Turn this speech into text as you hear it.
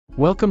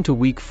Welcome to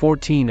week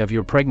 14 of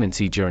your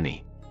pregnancy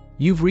journey.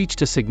 You've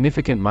reached a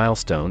significant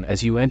milestone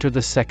as you enter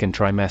the second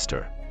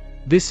trimester.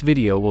 This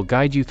video will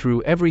guide you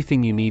through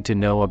everything you need to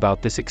know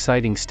about this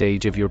exciting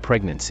stage of your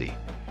pregnancy.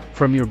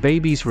 From your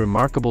baby's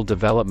remarkable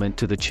development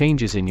to the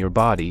changes in your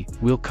body,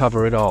 we'll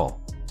cover it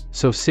all.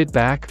 So sit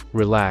back,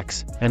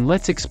 relax, and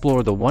let's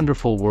explore the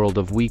wonderful world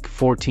of week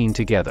 14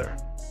 together.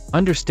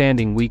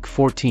 Understanding week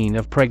 14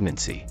 of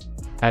pregnancy.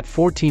 At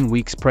 14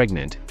 weeks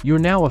pregnant, you're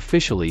now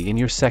officially in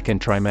your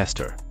second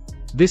trimester.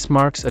 This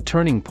marks a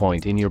turning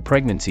point in your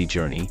pregnancy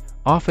journey,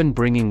 often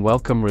bringing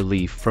welcome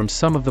relief from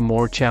some of the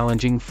more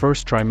challenging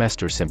first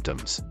trimester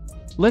symptoms.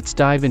 Let's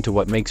dive into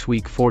what makes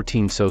week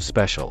 14 so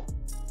special.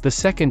 The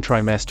second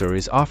trimester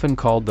is often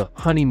called the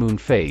honeymoon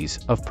phase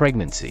of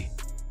pregnancy.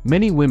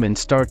 Many women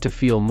start to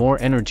feel more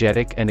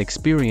energetic and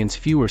experience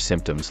fewer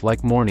symptoms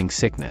like morning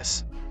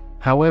sickness.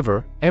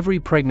 However, every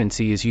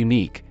pregnancy is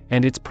unique,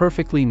 and it's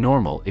perfectly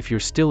normal if you're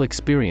still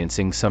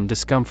experiencing some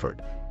discomfort.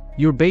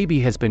 Your baby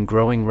has been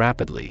growing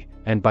rapidly,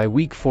 and by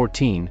week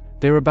 14,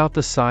 they're about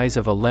the size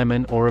of a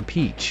lemon or a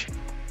peach.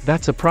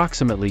 That's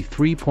approximately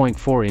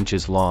 3.4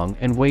 inches long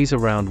and weighs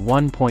around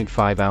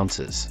 1.5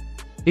 ounces.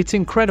 It's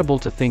incredible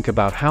to think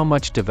about how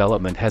much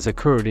development has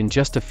occurred in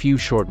just a few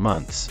short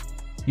months.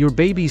 Your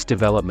baby's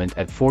development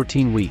at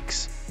 14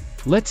 weeks.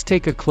 Let's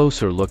take a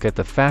closer look at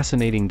the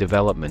fascinating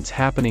developments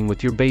happening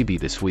with your baby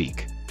this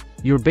week.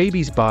 Your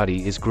baby's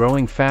body is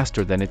growing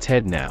faster than its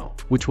head now,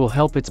 which will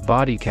help its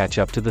body catch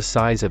up to the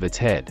size of its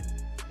head.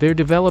 They're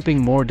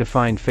developing more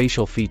defined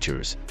facial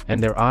features,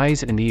 and their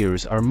eyes and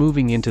ears are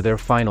moving into their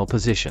final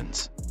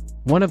positions.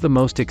 One of the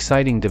most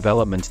exciting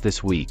developments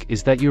this week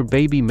is that your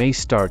baby may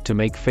start to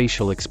make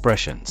facial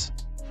expressions.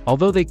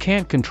 Although they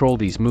can't control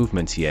these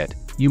movements yet,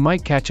 you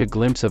might catch a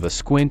glimpse of a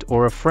squint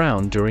or a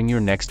frown during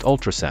your next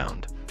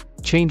ultrasound.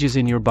 Changes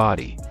in your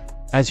body.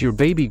 As your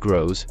baby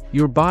grows,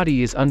 your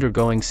body is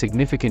undergoing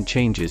significant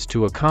changes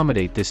to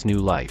accommodate this new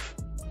life.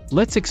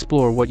 Let's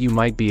explore what you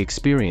might be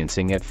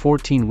experiencing at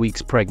 14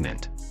 weeks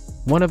pregnant.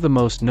 One of the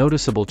most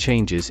noticeable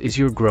changes is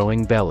your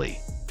growing belly.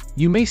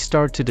 You may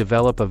start to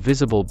develop a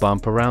visible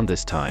bump around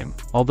this time,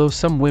 although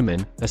some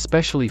women,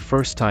 especially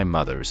first-time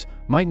mothers,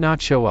 might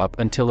not show up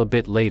until a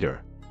bit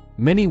later.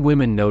 Many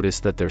women notice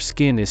that their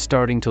skin is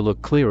starting to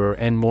look clearer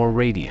and more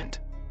radiant.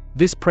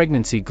 This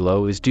pregnancy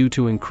glow is due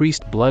to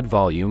increased blood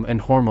volume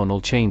and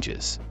hormonal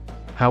changes.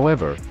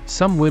 However,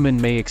 some women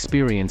may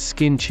experience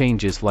skin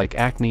changes like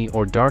acne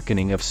or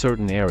darkening of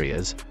certain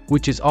areas,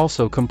 which is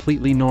also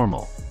completely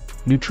normal.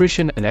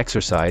 Nutrition and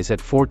exercise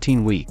at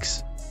 14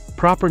 weeks.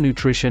 Proper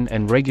nutrition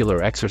and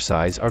regular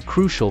exercise are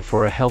crucial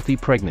for a healthy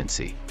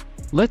pregnancy.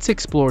 Let's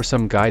explore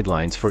some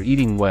guidelines for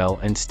eating well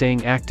and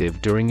staying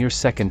active during your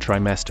second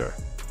trimester.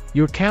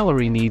 Your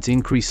calorie needs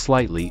increase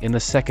slightly in the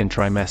second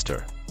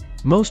trimester.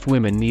 Most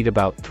women need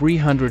about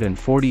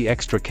 340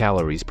 extra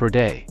calories per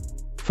day.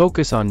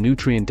 Focus on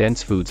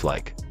nutrient-dense foods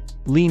like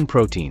lean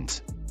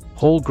proteins,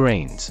 whole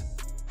grains,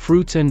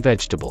 fruits and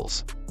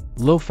vegetables,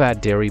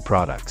 low-fat dairy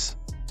products,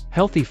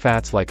 healthy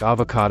fats like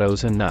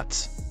avocados and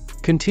nuts.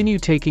 Continue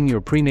taking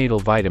your prenatal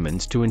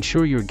vitamins to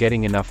ensure you're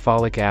getting enough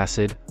folic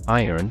acid,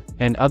 iron,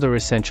 and other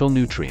essential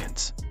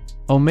nutrients.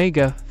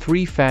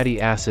 Omega-3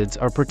 fatty acids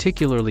are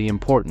particularly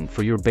important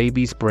for your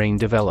baby's brain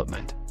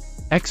development.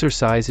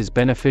 Exercise is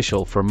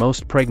beneficial for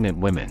most pregnant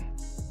women.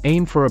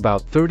 Aim for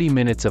about 30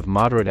 minutes of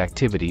moderate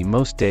activity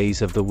most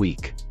days of the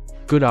week.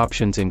 Good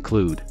options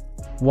include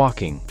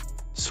walking,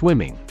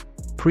 swimming,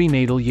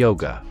 prenatal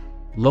yoga,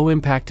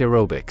 low-impact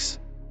aerobics.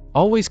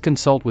 Always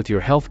consult with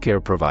your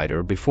healthcare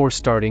provider before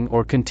starting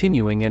or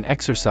continuing an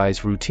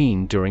exercise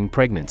routine during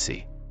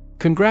pregnancy.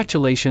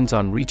 Congratulations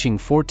on reaching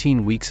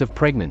 14 weeks of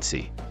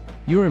pregnancy.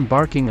 You're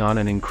embarking on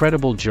an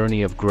incredible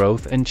journey of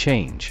growth and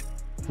change.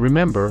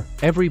 Remember,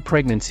 every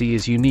pregnancy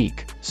is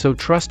unique, so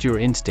trust your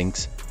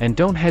instincts, and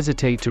don't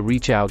hesitate to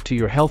reach out to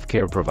your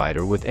healthcare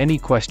provider with any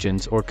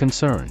questions or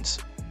concerns.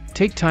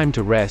 Take time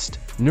to rest,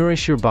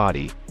 nourish your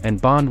body,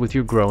 and bond with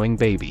your growing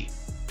baby.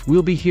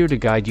 We'll be here to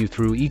guide you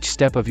through each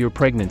step of your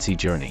pregnancy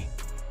journey.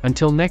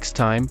 Until next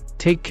time,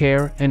 take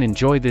care and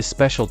enjoy this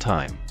special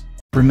time.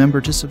 Remember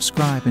to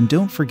subscribe and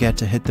don't forget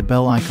to hit the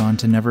bell icon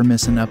to never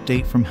miss an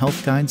update from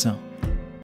Health Guide Zone.